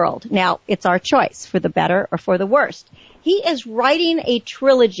the world. Now, it's our choice, for the better or for the worst. He is writing a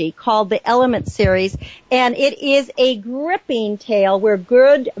trilogy called the Element series, and it is a gripping tale where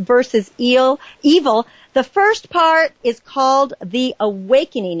good versus evil. The first part is called The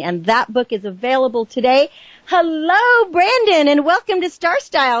Awakening, and that book is available today. Hello, Brandon, and welcome to Star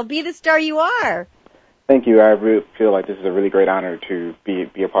Style. Be the star you are. Thank you. I really feel like this is a really great honor to be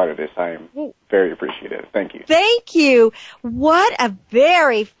a part of this. I am very appreciative. Thank you. Thank you. What a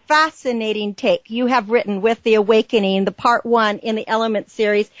very fascinating take you have written with The Awakening, the part 1 in the Element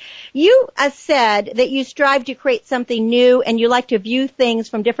series. You said that you strive to create something new, and you like to view things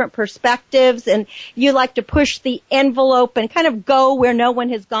from different perspectives, and you like to push the envelope and kind of go where no one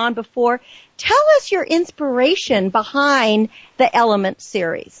has gone before. Tell us your inspiration behind the Element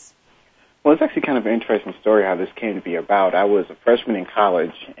series. Well, it's actually kind of an interesting story how this came to be about. I was a freshman in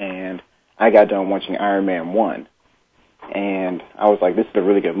college, and I got done watching Iron Man 1. And I was like, this is a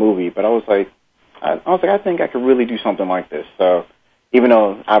really good movie. But I think I could really do something like this. So even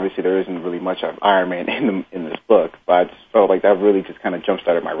though obviously there isn't really much of Iron Man in this book, but I just felt like that really just kind of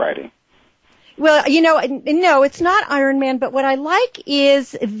jump-started my writing. Well, no, it's not Iron Man, but what I like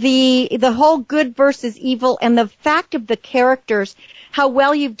is the whole good versus evil and the fact of the characters, how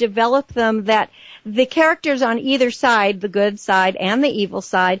well you've developed them, that the characters on either side, the good side and the evil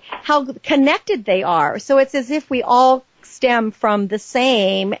side, how connected they are. So it's as if we all stem from the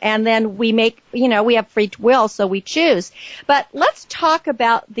same, and then we make, we have free will, so we choose. But let's talk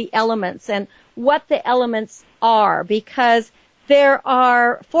about the elements and what the elements are, because there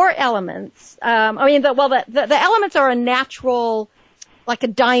are 4 elements. The elements are a natural, like a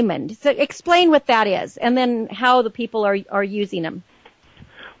diamond. So explain what that is, and then how the people are using them.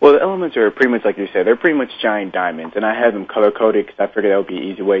 Well, the elements are pretty much like you said. They're pretty much giant diamonds, and I have them color-coded because I figured that would be an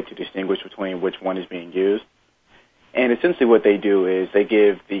easy way to distinguish between which one is being used. And essentially what they do is they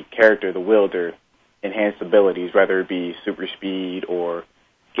give the character, the wielder, enhanced abilities, whether it be super speed or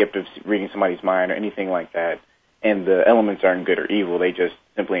gift of reading somebody's mind or anything like that. And the elements aren't good or evil. They just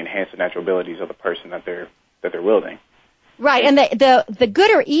simply enhance the natural abilities of the person that they're wielding. Right, and the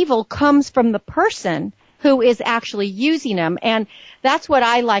good or evil comes from the person who is actually using them. And that's what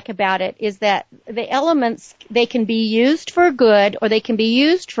I like about it, is that the elements, they can be used for good or they can be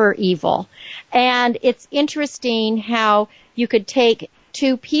used for evil. And it's interesting how you could take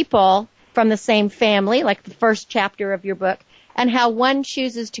 2 people from the same family, like the first chapter of your book, and how one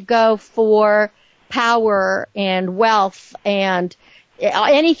chooses to go for power and wealth and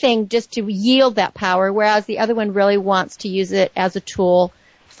anything just to yield that power, whereas the other one really wants to use it as a tool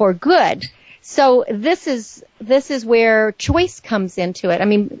for good. So this is where choice comes into it. I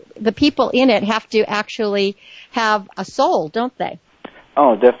mean, the people in it have to actually have a soul, don't they?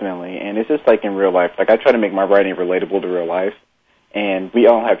 Oh, definitely. And it's just like in real life. Like I try to make my writing relatable to real life, and we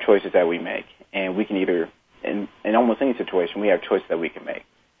all have choices that we make, and we can either, in almost any situation, we have choices that we can make.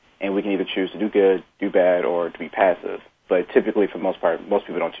 And we can either choose to do good, do bad, or to be passive. But typically, for the most part, most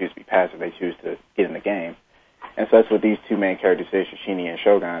people don't choose to be passive. They choose to get in the game. And so that's what these 2 main characters did, Shishini and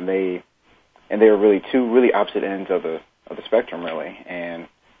Shogun. They were really 2 really opposite ends of the spectrum, really. And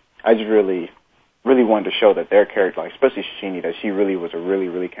I just really wanted to show that their character, like especially Shishini, that she really was a really,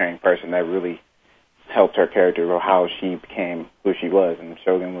 really caring person that really helped her character or how she became who she was. And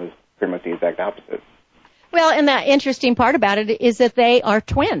Shogun was pretty much the exact opposite. Well, and the interesting part about it is that they are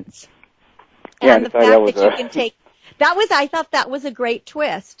twins. Yeah, and the fact that you can take, I thought that was a great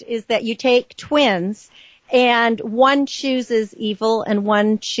twist, is that you take twins and one chooses evil and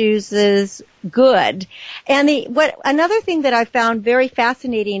one chooses good. And another thing that I found very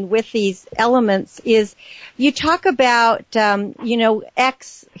fascinating with these elements is you talk about,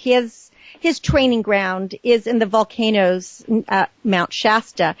 his training ground is in the volcanoes, Mount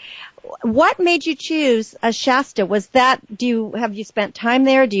Shasta. What made you choose Shasta? Was that, have you spent time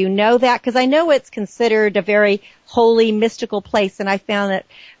there? Do you know that? Because I know it's considered a very holy, mystical place. And I found it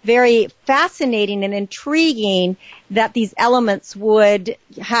very fascinating and intriguing that these elements would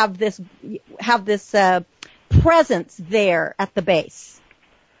have this presence there at the base.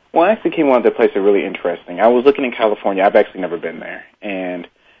 Well, I actually came on to a place that's really interesting. I was looking in California. I've actually never been there. And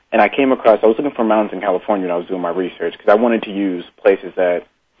I came across, I was looking for mountains in California when I was doing my research because I wanted to use places that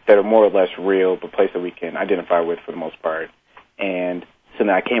are more or less real, but places that we can identify with for the most part. And so then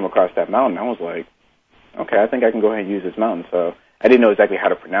I came across that mountain. I was like, okay, I think I can go ahead and use this mountain. So I didn't know exactly how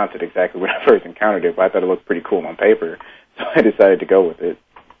to pronounce it exactly when I first encountered it, but I thought it looked pretty cool on paper. So I decided to go with it.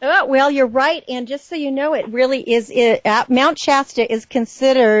 Well, you're right, and just so you know, it really is. Mount Shasta is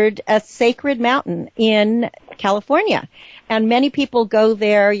considered a sacred mountain in California, and many people go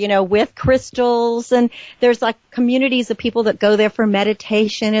there, with crystals, and there's like communities of people that go there for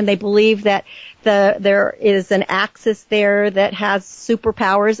meditation, and they believe that there is an axis there that has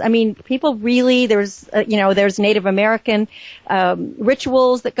superpowers. I mean, people really, there's Native American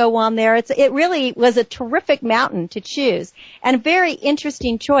rituals that go on there. It really was a terrific mountain to choose, and a very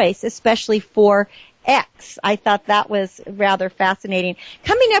interesting choice, especially for X. I thought that was rather fascinating.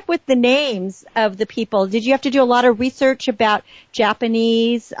 Coming up with the names of the people, did you have to do a lot of research about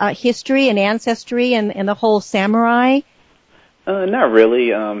Japanese history and ancestry and the whole samurai? Not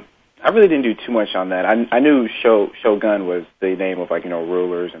really. I really didn't do too much on that. I knew Shogun was the name of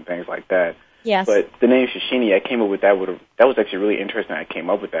rulers and things like that. Yes. But the name Shishini, I came up with that. That was actually really interesting. I came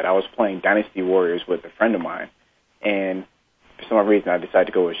up with that. I was playing Dynasty Warriors with a friend of mine, and for some reason I decided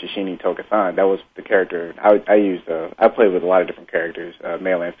to go with Shishini Tokusan. That was the character I used. I played with a lot of different characters,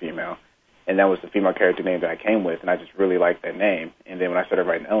 male and female, and that was the female character name that I came with, and I just really liked that name. And then when I started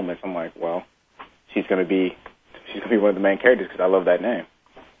writing elements, I'm like, well, she's going to be one of the main characters because I love that name.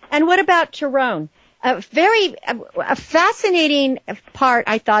 And what about Tyrone? A fascinating part,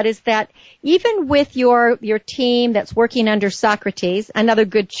 I thought, is that even with your team that's working under Socrates, another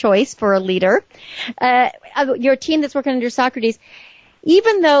good choice for a leader, your team that's working under Socrates,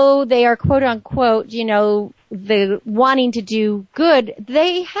 even though they are quote unquote, the wanting to do good,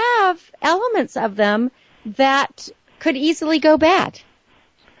 they have elements of them that could easily go bad.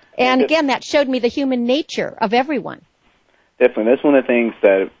 And again, that showed me the human nature of everyone. Definitely, that's one of the things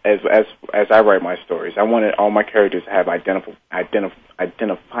that, as I write my stories, I wanted all my characters to have identifiable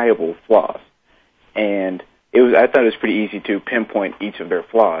flaws, and I thought it was pretty easy to pinpoint each of their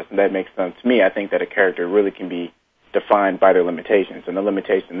flaws, and that makes sense to me. I think that a character really can be defined by their limitations, and the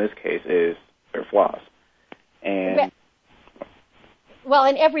limitation in this case is their flaws. And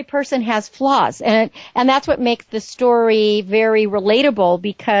every person has flaws, and that's what makes the story very relatable.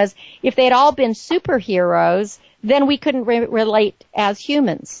 Because if they had all been superheroes, then we couldn't relate as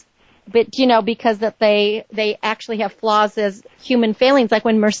humans. But, because that they actually have flaws as human failings. Like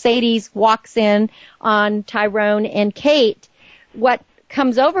when Mercedes walks in on Tyrone and Kate, what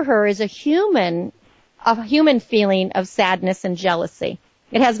comes over her is a human feeling of sadness and jealousy.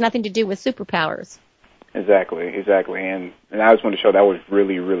 It has nothing to do with superpowers. Exactly. And I just want to show that was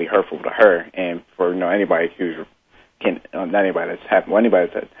really, really hurtful to her, and for, anybody that's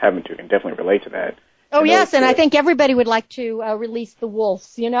happened to can definitely relate to that. Oh, yes, and I think everybody would like to release the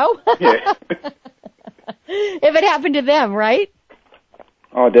wolves, Yeah. If it happened to them, right?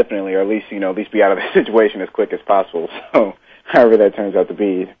 Oh, definitely, or at least be out of the situation as quick as possible. So, however that turns out to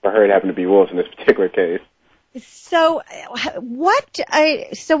be, for her it happened to be wolves in this particular case. So,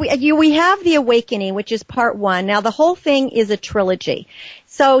 we have The Awakening, which is part 1. Now, the whole thing is a trilogy.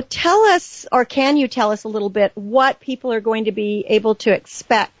 So tell us, or can you tell us a little bit, what people are going to be able to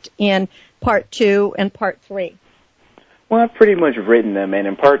expect in part 2 and part 3? Well, I've pretty much written them, and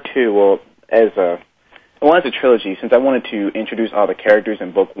in part 2, as a trilogy, since I wanted to introduce all the characters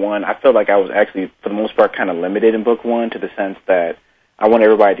in book 1, I felt like I was actually, for the most part, kind of limited in book 1 to the sense that I want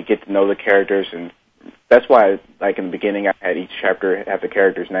everybody to get to know the characters, and that's why, like in the beginning, I had each chapter have the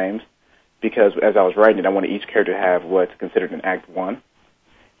characters' names, because as I was writing it, I wanted each character to have what's considered an Act 1,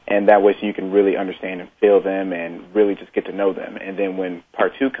 and that way so you can really understand and feel them and really just get to know them. And then when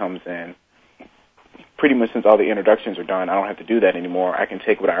part 2 comes in, pretty much since all the introductions are done, I don't have to do that anymore. I can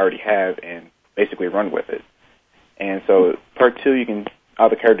take what I already have and basically run with it. And so part 2, all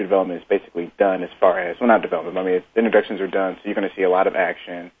the character development is basically done as far as, well, not development, the introductions are done, so you're going to see a lot of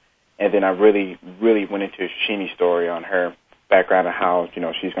action. And then I really, really went into Shini's story on her background and how,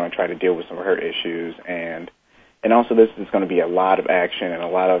 she's going to try to deal with some of her issues. And also this is going to be a lot of action and a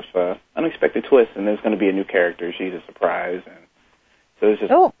lot of unexpected twists. And there's going to be a new character. She's a surprise. And so it's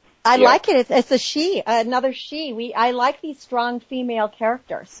just... Oh, I like it. It's a she, another she. I like these strong female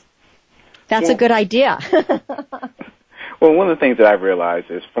characters. That's a good idea. Well, one of the things that I've realized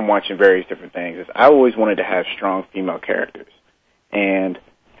is from watching various different things is I always wanted to have strong female characters. And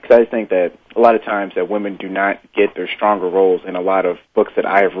because I just think that a lot of times that women do not get their stronger roles in a lot of books that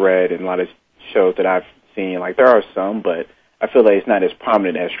I have read and a lot of shows that I've seen. Like, there are some, but I feel like it's not as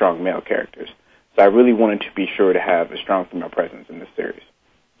prominent as strong male characters. So I really wanted to be sure to have a strong female presence in this series.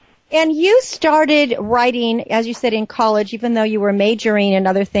 And you started writing, as you said, in college, even though you were majoring in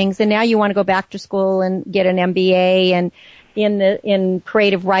other things, and now you want to go back to school and get an MBA and in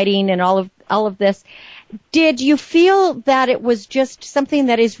creative writing and all of this. Did you feel that it was just something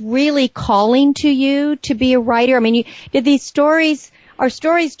that is really calling to you to be a writer? I mean, are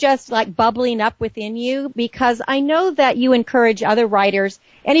stories just like bubbling up within you? Because I know that you encourage other writers,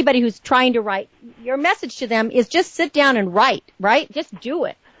 anybody who's trying to write, your message to them is just sit down and write, right? Just do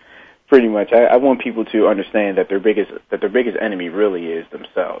it. Pretty much. I want people to understand that their biggest enemy really is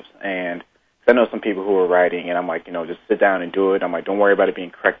themselves. And I know some people who are writing, and I'm like, just sit down and do it. I'm like, don't worry about it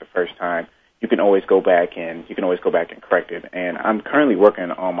being correct the first time. You can always go back and correct it. And I'm currently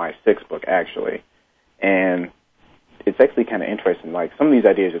working on my 6th book, actually. And it's actually kind of interesting. Like, some of these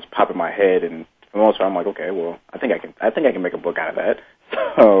ideas just pop in my head, and for the most part, I'm like, okay, well, I think I can make a book out of that.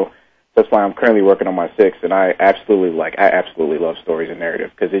 So that's why I'm currently working on my 6th, and I absolutely love stories and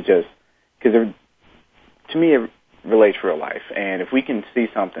narrative because to me, it relates to real life. And if we can see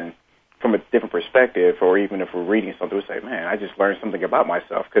something from a different perspective, or even if we're reading something, we say, man, I just learned something about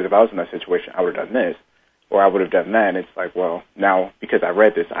myself. Because if I was in that situation, I would have done this, or I would have done that. And it's like, well, now because I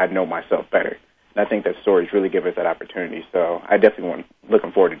read this, I know myself better. And I think that stories really give us that opportunity. So I definitely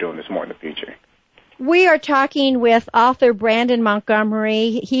looking forward to doing this more in the future. We are talking with author Brandon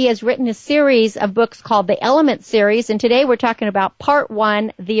Montgomery. He has written a series of books called the Element series, and today we're talking about part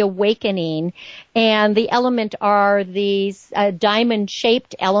 1, The Awakening. And the element are these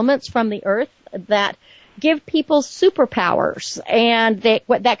diamond-shaped elements from the earth that give people superpowers, and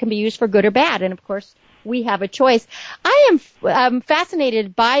that can be used for good or bad. And of course, we have a choice. I am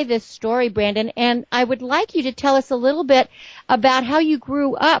fascinated by this story, Brandon, and I would like you to tell us a little bit about how you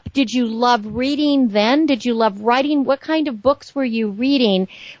grew up. Did you love reading then? Did you love writing? What kind of books were you reading?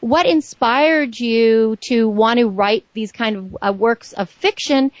 What inspired you to want to write these kind of works of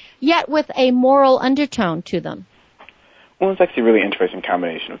fiction, yet with a moral undertone to them? Well, it's actually a really interesting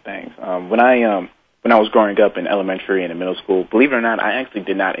combination of things. When I was growing up in elementary and in middle school, believe it or not, I actually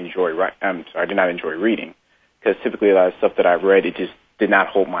did not enjoy reading, because typically a lot of stuff that I read, it just did not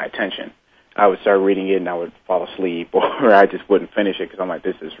hold my attention. I would start reading it and I would fall asleep, or I just wouldn't finish it because I'm like,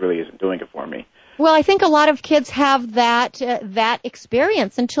 this really isn't doing it for me. Well, I think a lot of kids have that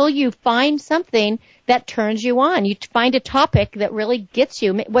experience until you find something that turns you on. You find a topic that really gets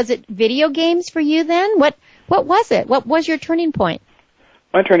you. Was it video games for you then? What was it? What was your turning point?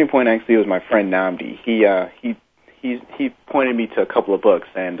 My turning point actually was my friend Namdi. He pointed me to a couple of books,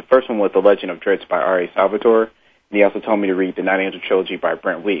 and the first one was The Legend of Dritz by R.A. Salvatore, and he also told me to read the Night Angel trilogy by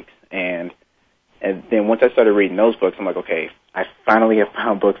Brent Weeks. And then once I started reading those books, I'm like, okay, I finally have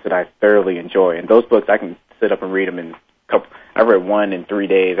found books that I thoroughly enjoy, and those books I can sit up and read them in I read one in 3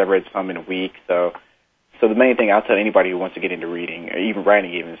 days. I read some in a week. So the main thing I'll tell anybody who wants to get into reading, or even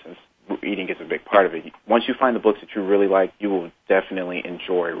writing, even since reading is a big part of it. Once you find the books that you really like, you will definitely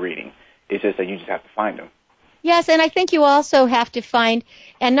enjoy reading. It's just that you just have to find them. Yes, and I think you also have to find,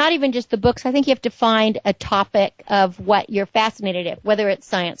 and not even just the books, I think you have to find a topic of what you're fascinated with, whether it's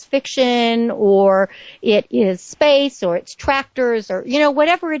science fiction or it is space or it's tractors or,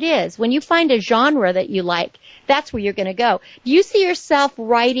 whatever it is. When you find a genre that you like, that's where you're going to go. Do you see yourself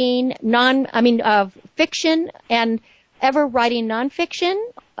writing fiction and ever writing nonfiction?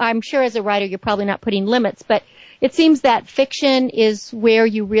 I'm sure as a writer you're probably not putting limits, but it seems that fiction is where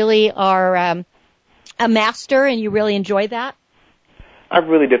you really are a master and you really enjoy that. I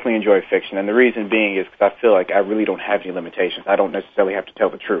really definitely enjoy fiction, and the reason being is because I feel like I really don't have any limitations. I don't necessarily have to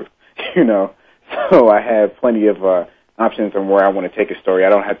tell the truth, So I have plenty of options on where I want to take a story. I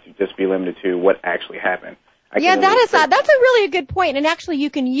don't have to just be limited to what actually happened. That's a really good point. And actually you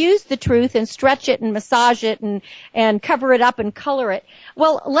can use the truth and stretch it and massage it and cover it up and color it.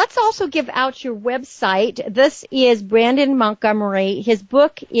 Well, let's also give out your website. This is Brandon Montgomery. His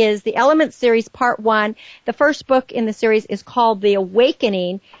book is the Element series part 1. The first book in the series is called The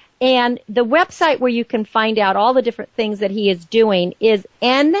Awakening. And the website where you can find out all the different things that he is doing is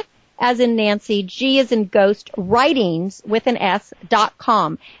N as in Nancy, G as in Ghost, writings with an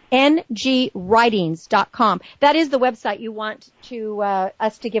S.com. ngwritings.com. That is the website you want to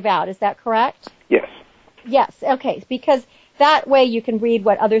us to give out. Is that correct? Yes. Yes. Okay. Because that way you can read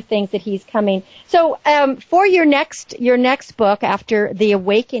what other things that he's coming. So for your next book after The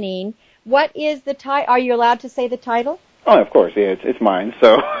Awakening, what is the title? Are you allowed to say the title? Oh, of course, yeah, it's mine.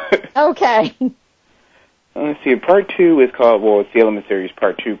 So. Okay. Let's see. Part 2 is called, well, it's the Element series,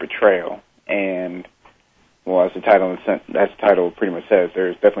 Part 2, Betrayal, and well, as the title pretty much says,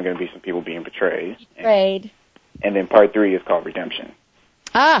 there's definitely going to be some people being betrayed. Betrayed. And then Part 3 is called Redemption.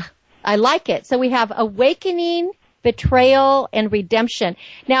 Ah, I like it. So we have awakening, betrayal, and redemption.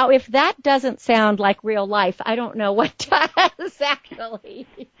 Now, if that doesn't sound like real life, I don't know what does, actually.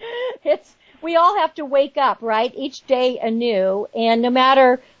 We all have to wake up, right? Each day anew, and no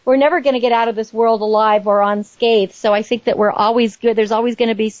matter, we're never going to get out of this world alive or unscathed, so I think that we're always good. There's always going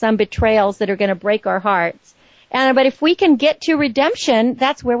to be some betrayals that are going to break our hearts. But if we can get to redemption,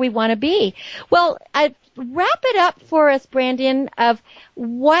 that's where we want to be. Well, wrap it up for us, Brandon, of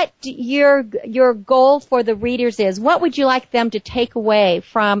what your goal for the readers is. What would you like them to take away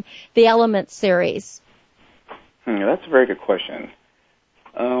from the Element series? That's a very good question.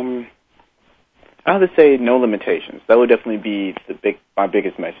 I would say no limitations. That would definitely be my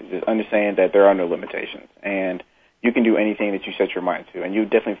biggest message, is understand that there are no limitations, and you can do anything that you set your mind to, and you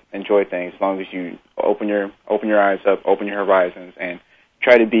definitely enjoy things as long as you open your eyes up, open your horizons, and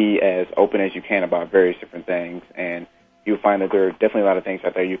try to be as open as you can about various different things, and you'll find that there are definitely a lot of things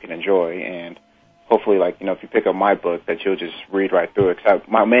out there you can enjoy, and hopefully, if you pick up my book, that you'll just read right through it. Because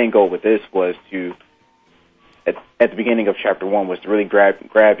my main goal with this was to, at the beginning of chapter 1, was to really grab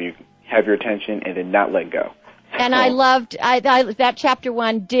you, have your attention, and then not let go. And I loved that chapter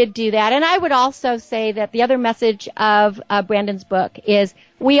 1 did do that. And I would also say that the other message of Brandon's book is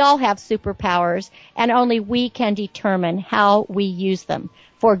we all have superpowers, and only we can determine how we use them,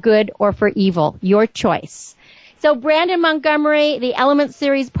 for good or for evil. Your choice. So Brandon Montgomery, the Element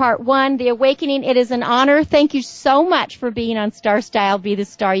Series Part 1, The Awakening, it is an honor. Thank you so much for being on Star Style, Be the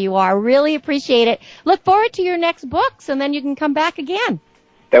Star You Are. Really appreciate it. Look forward to your next books, and then you can come back again.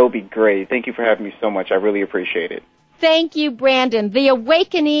 That would be great. Thank you for having me so much. I really appreciate it. Thank you, Brandon. The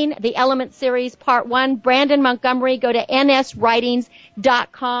Awakening, the Element Series, Part 1. Brandon Montgomery. Go to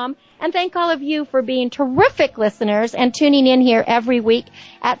nswritings.com. And thank all of you for being terrific listeners and tuning in here every week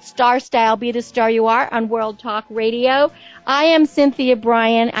at Star Style, Be the Star You Are on World Talk Radio. I am Cynthia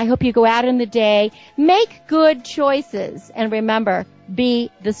Bryan. I hope you go out in the day, make good choices, and remember,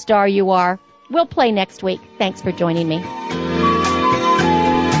 be the star you are. We'll play next week. Thanks for joining me.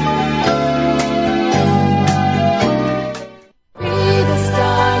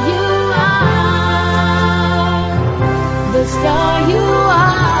 The star you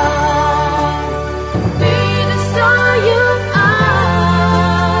are, be the star you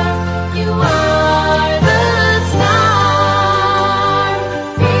are. You are the star.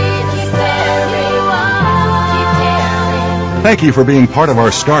 Be the star you are. Thank you for being part of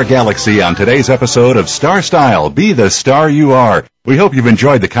our Star Galaxy on today's episode of Star Style, Be the Star You Are. We hope you've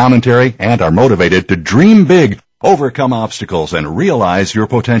enjoyed the commentary and are motivated to dream big, overcome obstacles, and realize your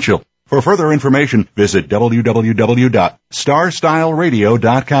potential. For further information, visit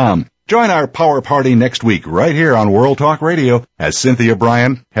www.starstyleradio.com. Join our Power Party next week right here on World Talk Radio as Cynthia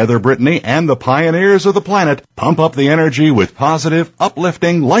Bryan, Heather Brittany, and the pioneers of the planet pump up the energy with positive,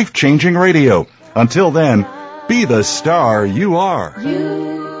 uplifting, life-changing radio. Until then, be the star you are.